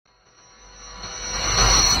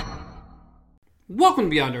Welcome to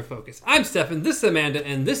Beyond Our Focus. I'm Stefan, this is Amanda,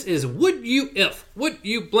 and this is Would You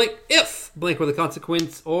blank if blank with a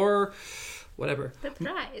consequence or whatever. The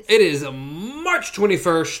prize. It is March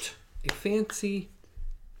 21st, a fancy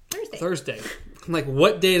Thursday. I'm like,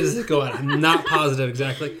 what day does it go out? I'm not positive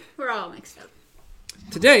exactly. We're all mixed up.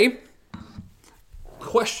 Today,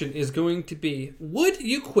 question is going to be, would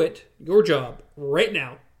you quit your job right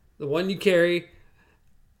now, the one you carry,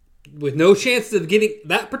 with no chance of getting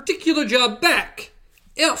that particular job back,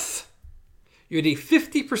 if you had a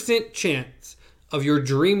 50% chance of your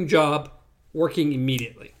dream job working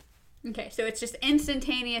immediately? Okay, so it's just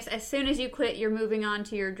instantaneous. As soon as you quit, you're moving on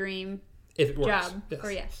to your dream If it works. job. Yes.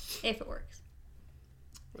 Or yes, if it works.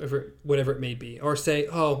 Whatever it may be. Or say,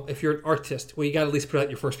 if you're an artist, well, you got to at least put out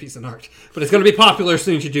your first piece of art. But it's going to be popular as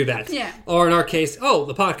soon as you do that. Yeah. Or in our case,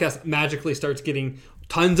 the podcast magically starts getting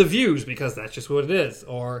tons of views because that's just what it is.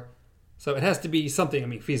 So it has to be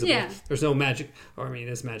something, feasible. Yeah. There's no magic. Or, it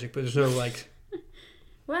is magic, but there's no,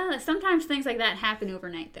 Well, sometimes things like that happen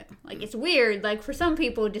overnight, though. Like, it's weird. Like, for some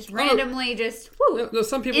people, just randomly, No,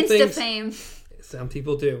 some people Insta-fame. Some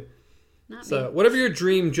people do. Not So, me. whatever your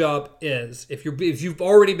dream job is, if you've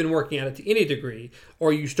already been working at it to any degree,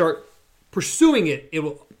 or you start pursuing it, it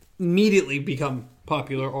will immediately become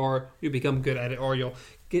popular, or you become good at it, or you'll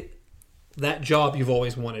get that job you've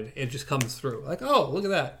always wanted. It just comes through. Like, look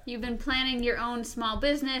at that. You've been planning your own small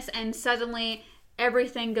business, and suddenly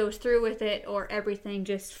everything goes through with it, or everything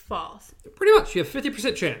just falls. Pretty much. You have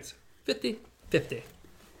 50% chance. 50-50.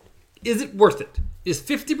 Is it worth it? Is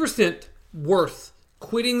 50% worth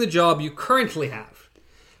quitting the job you currently have?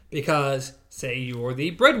 Because, say you're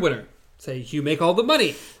the breadwinner. Say you make all the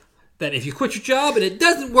money. That if you quit your job and it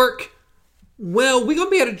doesn't work, well, we're going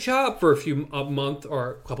to be at a job for a month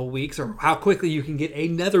or a couple weeks, or how quickly you can get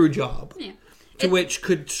another job. Yeah. Which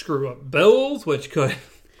could screw up bills, which could...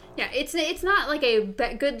 Yeah, it's not like a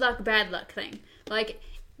good luck, bad luck thing. Like,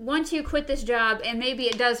 once you quit this job and maybe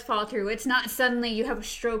it does fall through, it's not suddenly you have a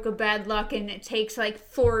stroke of bad luck and it takes like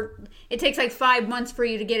 5 months for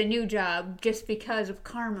you to get a new job just because of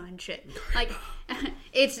karma and shit. Like,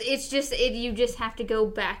 you just have to go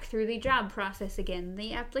back through the job process again,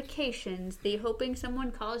 the applications, the hoping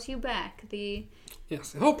someone calls you back,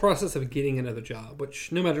 Yes, the whole process of getting another job,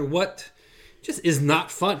 which no matter what, just is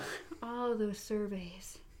not fun. all those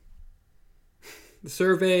surveys. The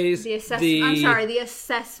surveys, the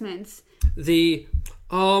assessments.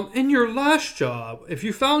 In your last job, if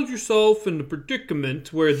you found yourself in a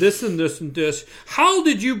predicament where this and this and this, how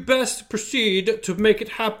did you best proceed to make it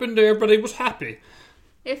happen that everybody was happy?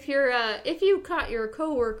 If you caught your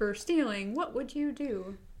coworker stealing, what would you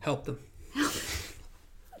do? Help them.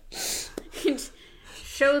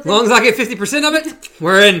 Show them. As long as I get 50% of it,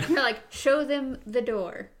 we're in. You're like, show them the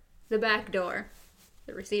door, the back door,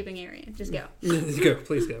 the receiving area. Just go. Go,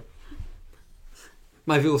 please go.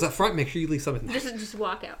 My vehicle's up front. Make sure you leave something there. Just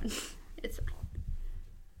walk out. It's fine.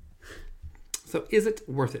 So, is it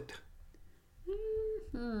worth it?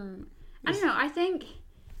 I don't know. I think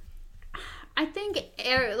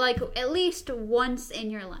like at least once in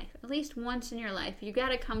your life, you got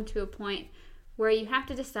to come to a point where you have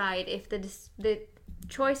to decide if the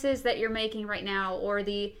choices that you're making right now or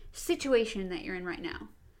the situation that you're in right now,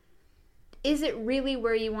 is it really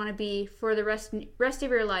where you want to be for the rest of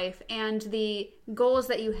your life, and the goals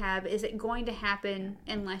that you have, is it going to happen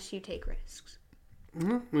unless you take risks?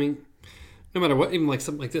 No matter what, even like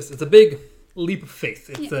something like this, it's a big leap of faith.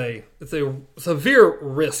 It's a severe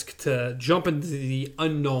risk to jump into the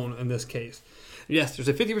unknown in this case. Yes, there's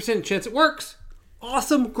a 50% chance it works.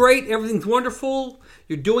 Awesome, great, everything's wonderful.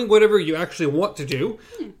 You're doing whatever you actually want to do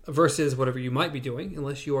versus whatever you might be doing,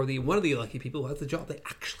 unless you are one of the lucky people who has the job they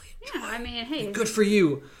actually enjoy. Yeah, hey. Good for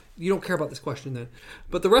you. You don't care about this question then.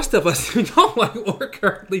 But the rest of us who don't like what we're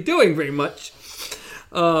currently doing very much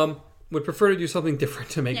would prefer to do something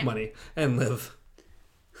different to make money and live.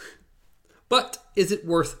 But is it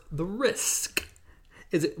worth the risk?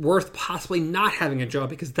 Is it worth possibly not having a job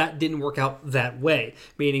because that didn't work out that way?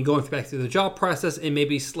 Meaning going back through the job process and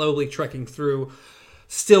maybe slowly trekking through,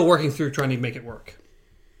 still working through trying to make it work.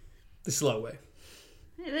 The slow way.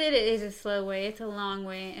 It is a slow way. It's a long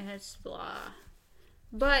way, and it's blah.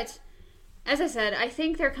 But, as I said, I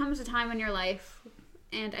think there comes a time in your life,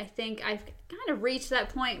 and I think I've kind of reached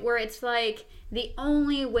that point where it's like the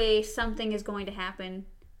only way something is going to happen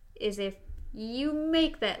is if you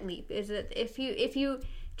make that leap. Is that if you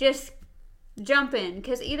just jump in,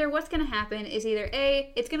 because either what's going to happen is either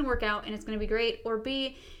A, it's going to work out and it's going to be great, or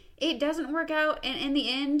B, it doesn't work out, and in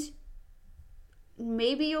the end,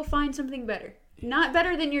 maybe you'll find something better. Not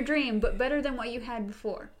better than your dream, but better than what you had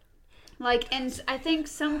before. Like, and I think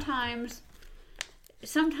sometimes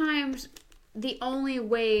sometimes the only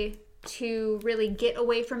way to really get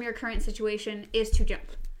away from your current situation is to jump.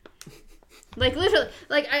 Like, literally,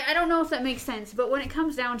 like, I don't know if that makes sense, but when it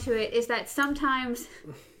comes down to it, is that sometimes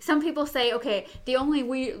some people say, okay, the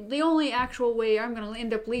only actual way I'm going to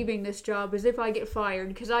end up leaving this job is if I get fired,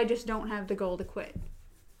 because I just don't have the goal to quit.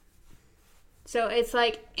 So it's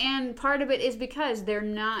like, and part of it is because they're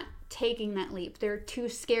not taking that leap. They're too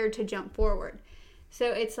scared to jump forward.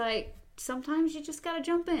 So it's like, sometimes you just got to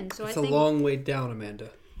jump in. So it's I think a long way down, Amanda.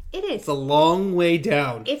 It is. It's a long way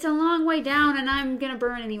down. It's a long way down, and I'm going to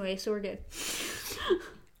burn anyway, so we're good.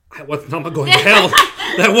 I wasn't talking about going to hell.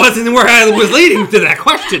 That wasn't where I was leading to that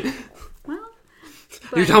question. Well,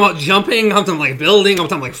 you're talking about jumping. I'm talking like building. I'm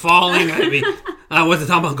talking like falling. I wasn't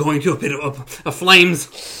talking about going to a pit of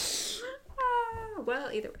flames.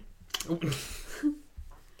 Well, either way.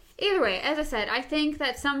 Either way, as I said, I think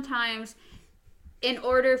that sometimes in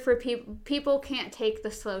order for people can't take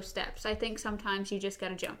the slow steps. I think sometimes you just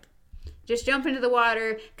gotta jump. Just jump into the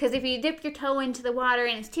water, because if you dip your toe into the water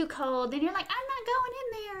and it's too cold, then you're like, I'm not going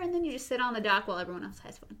in there, and then you just sit on the dock while everyone else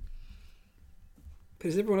has fun. But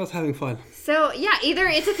is everyone else having fun? So, yeah, either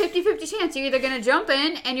it's a 50-50 chance. You're either going to jump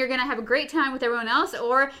in and you're going to have a great time with everyone else,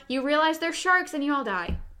 or you realize there's sharks and you all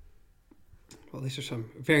die. Well, these are some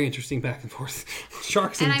very interesting back and forth.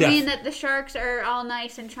 Sharks and death. And I mean that the sharks are all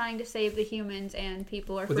nice and trying to save the humans, and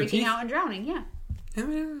people are freaking out and drowning. Yeah. Oh,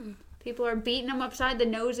 yeah. People are beating them upside the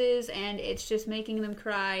noses, and it's just making them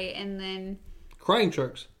cry, and then... Crying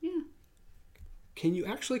sharks? Yeah. Can you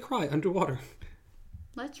actually cry underwater?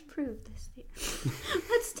 Let's prove this theory.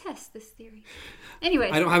 Let's test this theory. Anyway.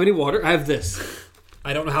 I don't have any water. I have this.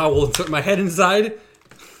 I don't know how I will insert my head inside.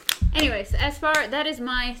 Anyways, that is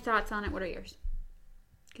my thoughts on it. What are yours?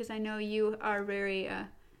 Because I know you are very,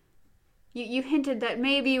 you hinted that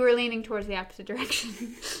maybe you were leaning towards the opposite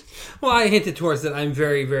direction. Well, I hinted towards that I'm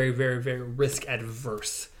very, very, very, very risk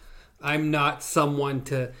adverse. I'm not someone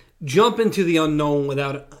to jump into the unknown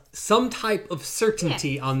without some type of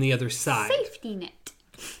certainty on the other side. Safety net.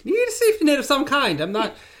 You need a safety net of some kind. I'm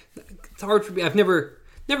not, it's hard for me. I've never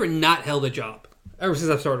not held a job ever since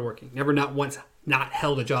I've started working. Never not once not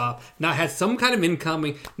held a job, not had some kind of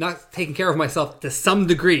income, not taking care of myself to some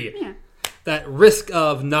degree. Yeah. That risk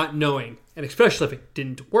of not knowing, and especially if it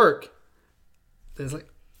didn't work, then it's like,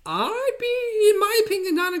 I'd be, in my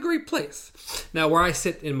opinion, not in a great place. Now, where I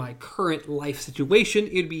sit in my current life situation,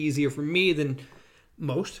 it'd be easier for me than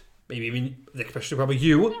most, maybe even, especially probably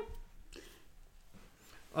you,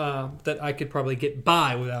 that I could probably get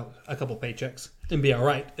by without a couple paychecks and be all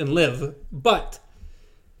right and live. But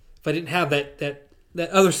if I didn't have that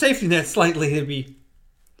other safety net slightly, it'd be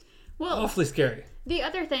awfully scary. The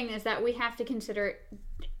other thing is that we have to consider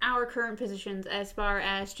our current positions as far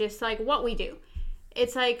as just like what we do.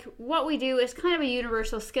 It's like what we do is kind of a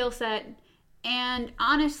universal skill set, and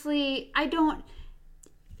honestly,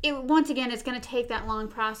 once again, it's going to take that long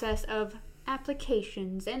process of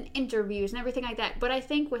applications and interviews and everything like that. But I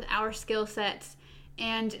think with our skill sets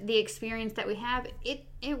and the experience that we have,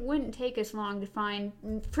 it wouldn't take us long to find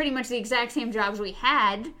pretty much the exact same jobs we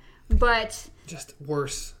had, but... just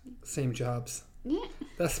worse, same jobs. Yeah.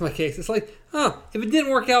 That's my case. It's like, if it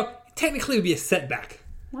didn't work out, technically it would be a setback.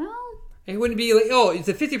 Well... it wouldn't be like, it's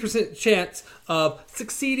a 50% chance of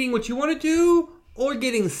succeeding what you want to do or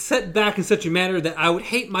getting set back in such a manner that I would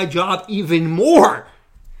hate my job even more.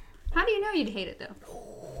 How do you know you'd hate it, though?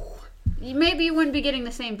 Maybe you wouldn't be getting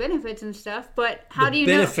the same benefits and stuff, but how do you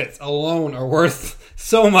know? The benefits alone are worth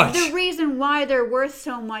so much. The reason why they're worth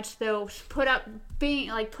so much, though,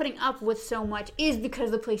 putting up with so much is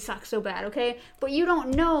because the place sucks so bad, okay? But you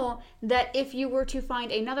don't know that if you were to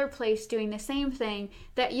find another place doing the same thing,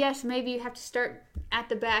 that yes, maybe you have to start at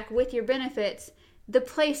the back with your benefits, the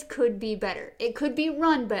place could be better. It could be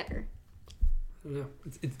run better. No,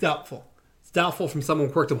 it's doubtful. It's doubtful from someone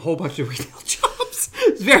who worked a whole bunch of retail jobs.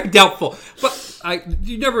 It's very doubtful. But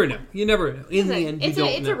you never know. You never know. In the end, you don't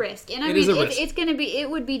know. It's a risk. And I mean, it's going to be, it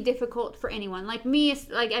would be difficult for anyone. Like me,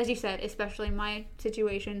 like as you said, especially in my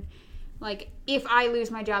situation, like if I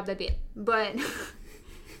lose my job, that'd be it. But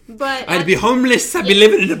I'd be homeless. I'd be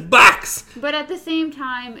living in a box. But at the same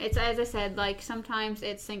time, it's, as I said, like sometimes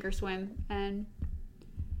it's sink or swim. And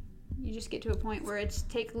you just get to a point where it's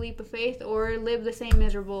take a leap of faith or live the same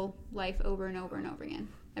miserable life over and over and over again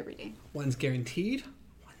every day. One's guaranteed,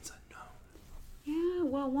 one's unknown. Yeah,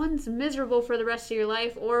 well, one's miserable for the rest of your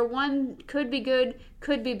life, or one could be good,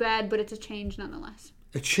 could be bad, but it's a change nonetheless.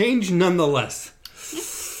 A change nonetheless. Yeah.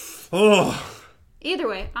 Oh. Either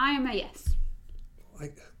way, I am a yes.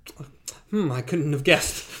 I couldn't have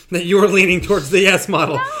guessed that you were leaning towards the yes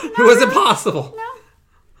model. No, it wasn't possible. No.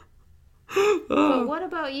 But what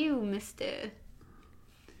about you, mister?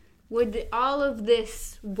 Would all of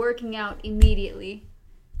this working out immediately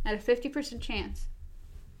at a 50% chance?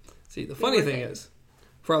 See, the funny thing is,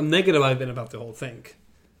 for how negative I've been about the whole thing,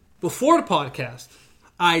 before the podcast,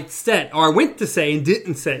 I said, or I went to say and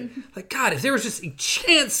didn't say, like, God, if there was just a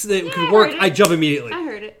chance that it could work, I'd jump immediately. I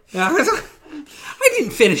heard it. I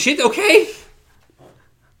didn't finish it, okay?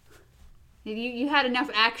 You had enough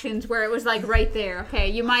actions where it was like right there. Okay,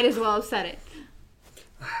 you might as well have said it.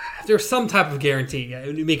 If there's some type of guarantee, it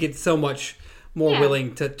would make it so much more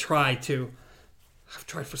willing to try to. I've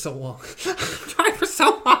tried for so long. I've tried for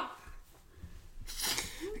so long.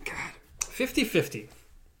 God. 50-50.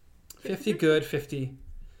 50 good, 50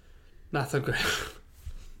 not so good.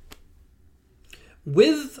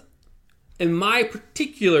 In my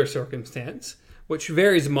particular circumstance, which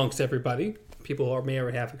varies amongst everybody, people who may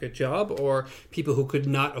already have a good job, or people who could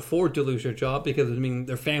not afford to lose their job because,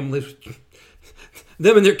 their families,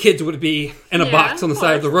 them and their kids would be in a box on the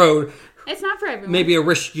side of the road. It's not for everyone. Maybe a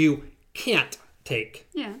risk you can't take.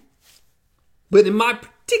 Yeah. But in my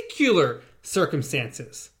particular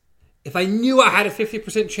circumstances, if I knew I had a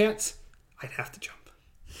 50% chance, I'd have to jump.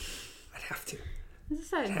 I'd have to.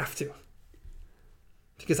 I'd have to.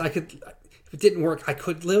 Because I could, if it didn't work, I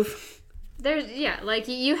could live.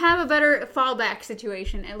 You have a better fallback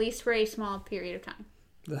situation, at least for a small period of time.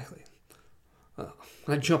 Exactly.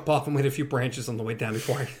 I jump off and wait a few branches on the way down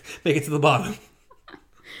before I make it to the bottom.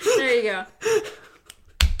 There you go.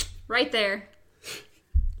 Right there.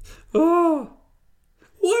 Oh,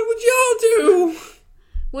 what would y'all do?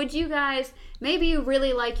 Would you guys, maybe you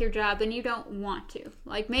really like your job and you don't want to.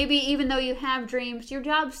 Like maybe even though you have dreams, your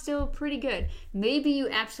job's still pretty good. Maybe you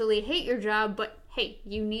absolutely hate your job, but hey,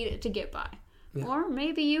 you need it to get by. Yeah. Or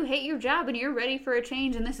maybe you hate your job and you're ready for a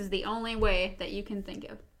change and this is the only way that you can think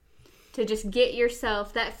of. To just get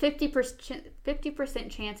yourself, that 50%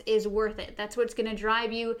 chance is worth it. That's what's going to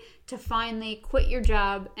drive you to finally quit your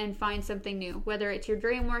job and find something new. Whether it's your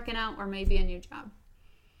dream working out or maybe a new job.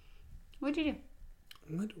 What'd you do?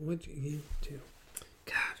 What would you do?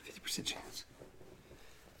 God, 50% chance.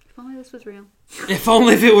 If only this was real. If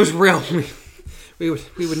only if it was real. We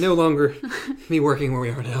would no longer be working where we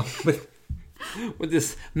are now. But with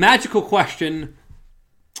this magical question,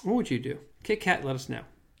 what would you do? Kit Kat, let us know.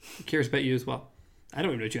 Who cares about you as well? I don't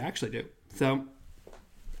even know what you actually do. So,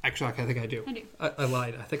 actually, I think I do. I do. I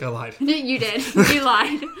lied. I think I lied. You did. You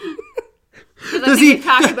lied. Does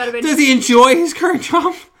he enjoy his current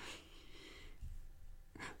job?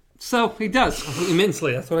 So, he does.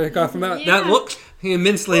 Immensely. That's what I got from that look. He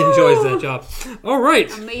immensely enjoys that job. All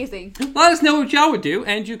right. Amazing. Let us know what y'all would do.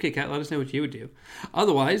 And you, Kit Kat, let us know what you would do.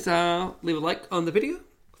 Otherwise, leave a like on the video.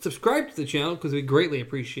 Subscribe to the channel because we greatly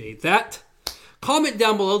appreciate that. Comment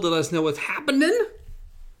down below to let us know what's happening.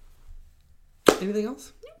 Anything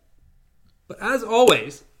else? No. But as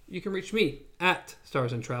always, you can reach me at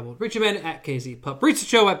Stars Untraveled. Reach him at KZ Pup. Reach the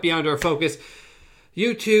show at Beyond Our Focus.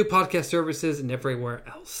 YouTube, podcast services, and everywhere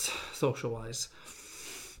else, social-wise.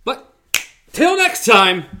 But till next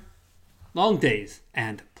time, long days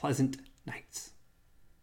and pleasant nights.